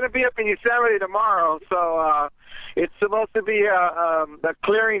going to be up in Yosemite tomorrow, so it's supposed to be a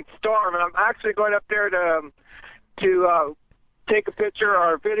clearing storm, and I'm actually going up there to take a picture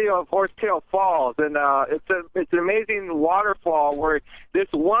or a video of Horsetail Falls, and it's an amazing waterfall where this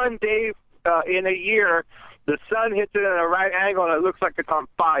one day in a year the sun hits it at a right angle and it looks like it's on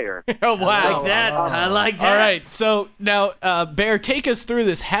fire. Oh, wow. I like that. I like that. All right, so now, Bear, take us through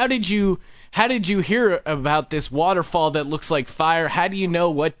this. How did you hear about this waterfall that looks like fire? How do you know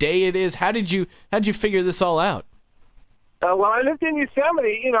what day it is? How did you figure this all out? Well, I lived in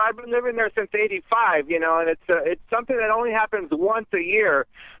Yosemite. I've been living there since '85. And it's something that only happens once a year.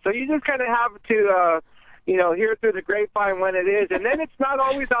 So you just kind of have to, hear through the grapevine when it is, and then it's not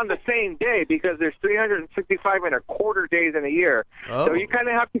always on the same day because there's 365 and a quarter days in a year. Oh. So you kind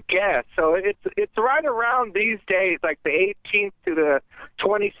of have to guess. So it's right around these days, like the 18th to the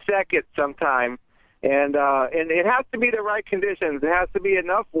 22nd sometime. And it has to be the right conditions. There has to be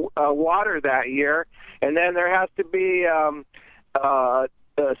enough water that year, and then there has to be the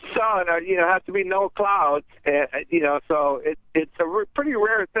sun. Has to be no clouds. So it's a pretty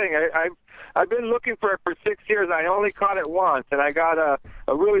rare thing. I've been looking for it for 6 years. I only caught it once, and I got a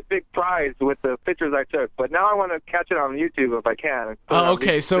really big prize with the pictures I took. But now I want to catch it on YouTube if I can. Oh,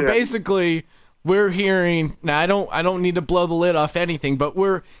 okay. So basically, we're hearing, now I don't need to blow the lid off anything, but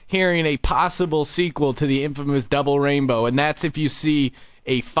we're hearing a possible sequel to the infamous Double Rainbow, and that's if you see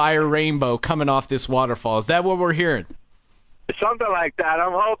a fire rainbow coming off this waterfall. Is that what we're hearing? Something like that.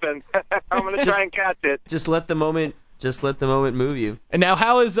 I'm hoping. I'm going to try and catch it. Just let the moment move you. And now,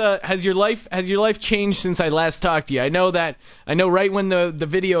 how has your life changed since I last talked to you? I know right when the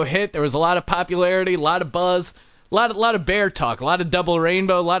video hit, there was a lot of popularity, a lot of buzz, a lot of Bear talk, a lot of Double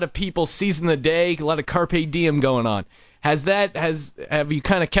Rainbow, a lot of people seizing the day, a lot of carpe diem going on. Have you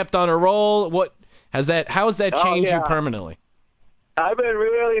kind of kept on a roll? How has that changed you permanently? I've been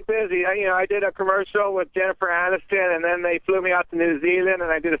really busy. I did a commercial with Jennifer Aniston, and then they flew me out to New Zealand,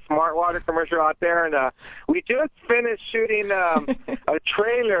 and I did a Smart Water commercial out there. And we just finished shooting a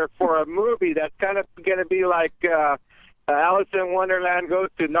trailer for a movie that's kind of going to be like Alice in Wonderland Goes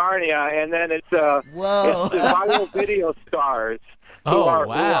to Narnia, and then it's viral video stars who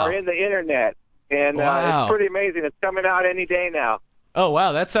are in the internet. And it's pretty amazing. It's coming out any day now. Oh,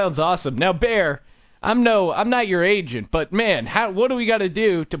 wow. That sounds awesome. Now, Bear, I'm not your agent, but man, what do we got to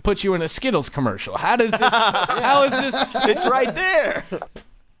do to put you in a Skittles commercial? How is this? It's right there.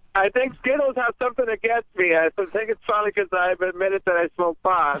 I think Skittles have something against me. I think it's probably because I've admitted that I smoke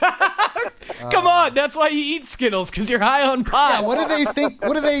pot. Come on, that's why you eat Skittles, because you're high on pot. Yeah, what do they think?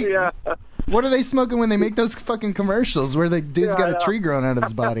 What do they? Yeah. What are they smoking when they make those fucking commercials where the dude's got a tree growing out of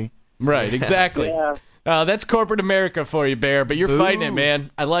his body? Right, exactly. Yeah. That's corporate America for you, Bear, but you're fighting it,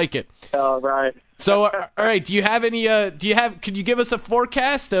 man. I like it. All right. So, all right, do you have any? Could you give us a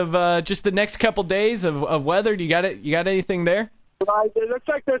forecast of just the next couple days of weather? Do you got it? You got anything there? Well, it looks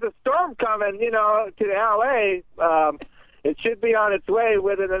like there's a storm coming, to L.A. It should be on its way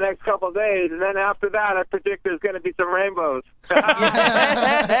within the next couple of days, and then after that, I predict there's going to be some rainbows.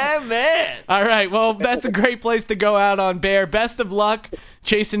 Man. All right, well, that's a great place to go out on, Bear. Best of luck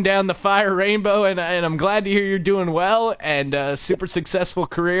chasing down the fire rainbow, and I'm glad to hear you're doing well and super successful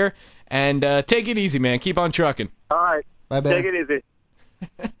career. And take it easy, man. Keep on trucking. All right. Bye, Bear. Take it easy.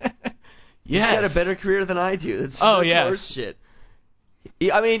 He's got a better career than I do. That's horse shit. He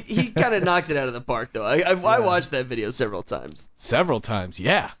kind of knocked it out of the park, though. I watched that video several times. Several times,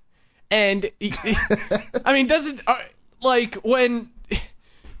 yeah. And, doesn't, like, when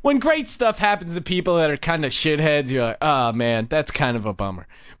great stuff happens to people that are kind of shitheads, you're like, oh, man, that's kind of a bummer.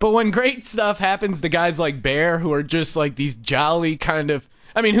 But when great stuff happens to guys like Bear, who are just, like, these jolly kind of,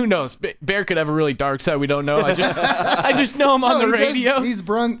 who knows? Bear could have a really dark side we don't know. I just know him on the radio. He's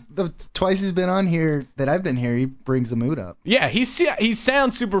brung twice he's been on here that I've been here. He brings the mood up. Yeah, he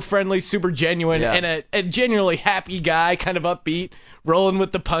sounds super friendly, super genuine, and a genuinely happy guy, kind of upbeat, rolling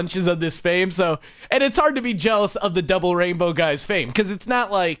with the punches of this fame. So, and it's hard to be jealous of the Double Rainbow guy's fame because it's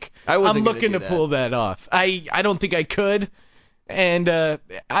not like I'm looking to pull that off. I don't think I could, and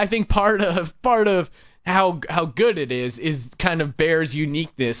I think part of how good it is kind of Bear's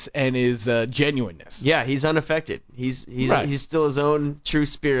uniqueness and his genuineness. Yeah, he's unaffected. He's still his own true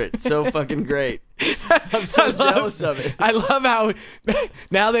spirit. So fucking great. I'm so jealous of it. I love how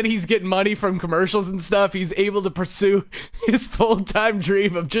now that he's getting money from commercials and stuff, he's able to pursue his full-time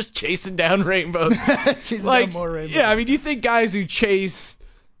dream of just chasing down rainbows. Chasing down more rainbows. Yeah, you think guys who chase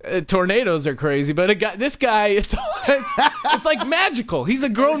tornadoes are crazy, but this guy, it's like magical. He's a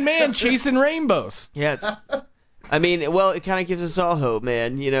grown man chasing rainbows. Yeah, it kind of gives us all hope,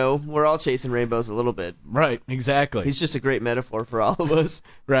 man. We're all chasing rainbows a little bit. Right, exactly. He's just a great metaphor for all of us.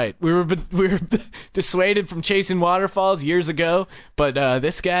 Right. We were dissuaded from chasing waterfalls years ago, but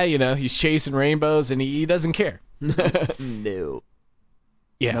this guy, he's chasing rainbows and he doesn't care. No.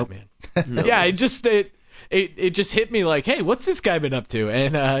 Yeah, nope. Man. No. Yeah, it just hit me like, hey, what's this guy been up to?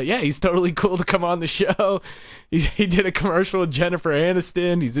 And he's totally cool to come on the show. He did a commercial with Jennifer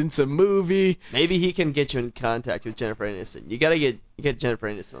Aniston. He's in some movie. Maybe he can get you in contact with Jennifer Aniston. You gotta get Jennifer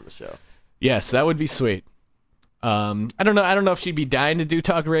Aniston on the show. Yes, that would be sweet. I don't know if she'd be dying to do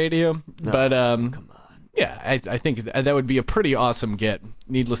talk radio, but come on. Yeah, I think that would be a pretty awesome get.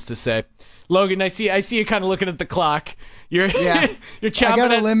 Needless to say, Logan, I see you kind of looking at the clock. You're chomping. I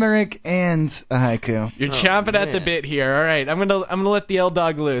got a limerick and a haiku. You're chomping at the bit here. All right, I'm gonna let the L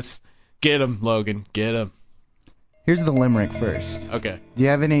Dog loose. Get him, Logan. Get him. Here's the limerick first. Okay. Do you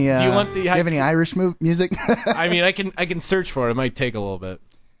have any? Do you want the? Do you have any Irish music? I can search for it. It might take a little bit.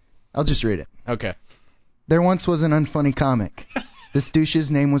 I'll just read it. Okay. There once was an unfunny comic. This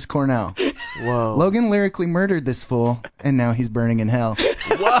douche's name was Cornell. Whoa. Logan lyrically murdered this fool, and now he's burning in hell.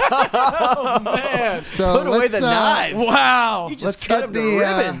 Whoa, oh, man. So put away the knives. Wow. You just cut him to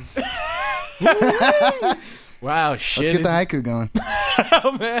ribbons. Wow, shit. Let's get the haiku going.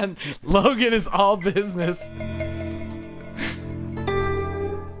 Oh, man. Logan is all business.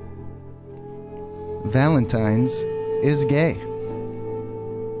 Valentine's is gay.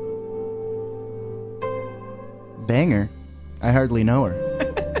 Banger. I hardly know her.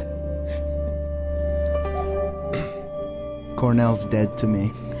 Cornell's dead to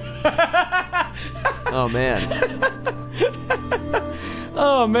me. Oh, man.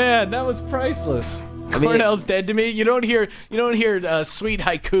 Oh, man, that was priceless. Cornell's dead to me. You don't hear sweet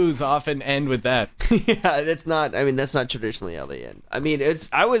haikus often end with that. Yeah, that's not traditionally how they end.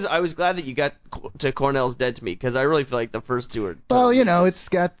 I was glad that you got to Cornell's dead to me because I really feel like the first two are. Well, it's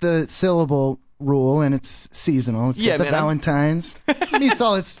got the syllable rule and it's seasonal. It's got the Valentine's. It meets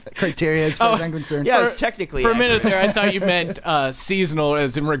all its criteria as far as I'm concerned. Yeah, it's technically. For a minute there, I thought you meant seasonal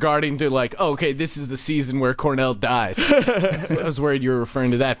as in regarding to okay, this is the season where Cornell dies. I was worried you were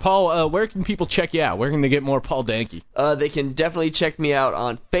referring to that. Paul, where can people check you out? Where can they get more Paul Danke? They can definitely check me out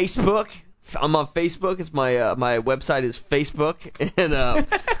on Facebook. I'm on Facebook. It's my website is Facebook, and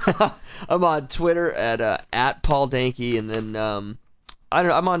I'm on Twitter at Paul Danke, and then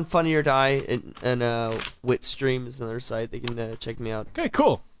I'm on Funny or Die and Witstream is another site. They can check me out. Okay,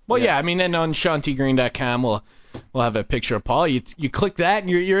 cool. Well, yeah, I mean, and on SeanTGreen.com, we'll have a picture of Paul. You click that, and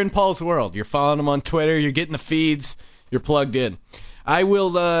you're in Paul's world. You're following him on Twitter. You're getting the feeds. You're plugged in. I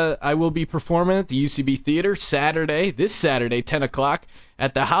will be performing at the UCB Theater this Saturday, 10 o'clock,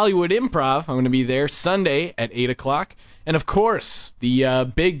 at the Hollywood Improv. I'm going to be there Sunday at 8 o'clock. And, of course,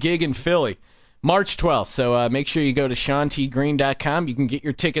 the big gig in Philly, March 12th. So make sure you go to SeanTGreen.com. You can get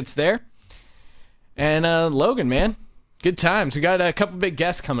your tickets there. And, Logan, man, good times. We got a couple big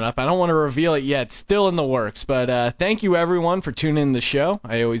guests coming up. I don't want to reveal it yet. Still in the works. But thank you, everyone, for tuning in to the show.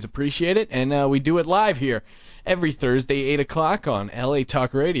 I always appreciate it. And we do it live here every Thursday, 8 o'clock on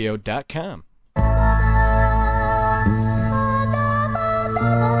LATalkRadio.com.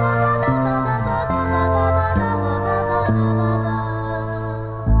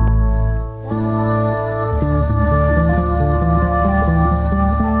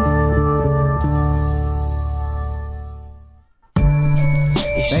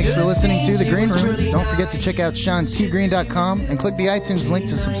 Thanks for listening to The Green Room. Don't forget to check out SeanTGreen.com and click the iTunes link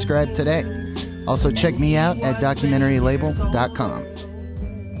to subscribe today. Also check me out at DocumentaryLabel.com.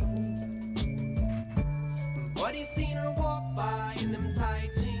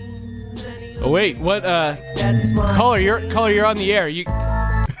 Oh wait, what? Caller, you're on the air.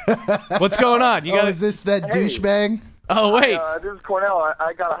 What's going on? You got? Is this that douchebag? Oh wait. This is Cornell.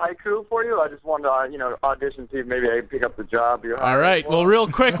 I got a haiku for you. I just wanted to, audition, see if maybe I could pick up the job. All right. Well, real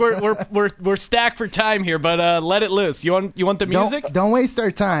quick, we're stacked for time here, but let it loose. You want the music? Don't waste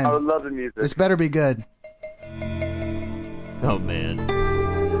our time. I would love the music. This better be good. Oh man.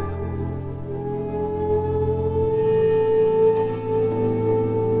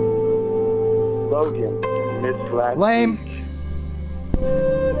 Logan, missed last Lame. week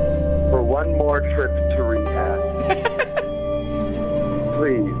for one more trip to rehab.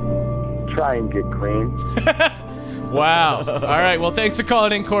 Please, try and get clean. Wow. All right. Well, thanks for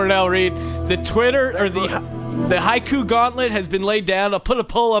calling in, Cornell Reed. The Twitter or the haiku gauntlet has been laid down. I'll put a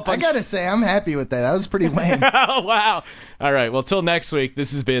poll up on. I gotta say, I'm happy with that. That was pretty lame. Oh wow. All right. Well, till next week.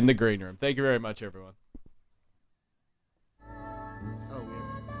 This has been The Green Room. Thank you very much, everyone. Oh, we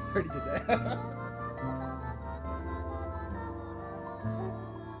already did that.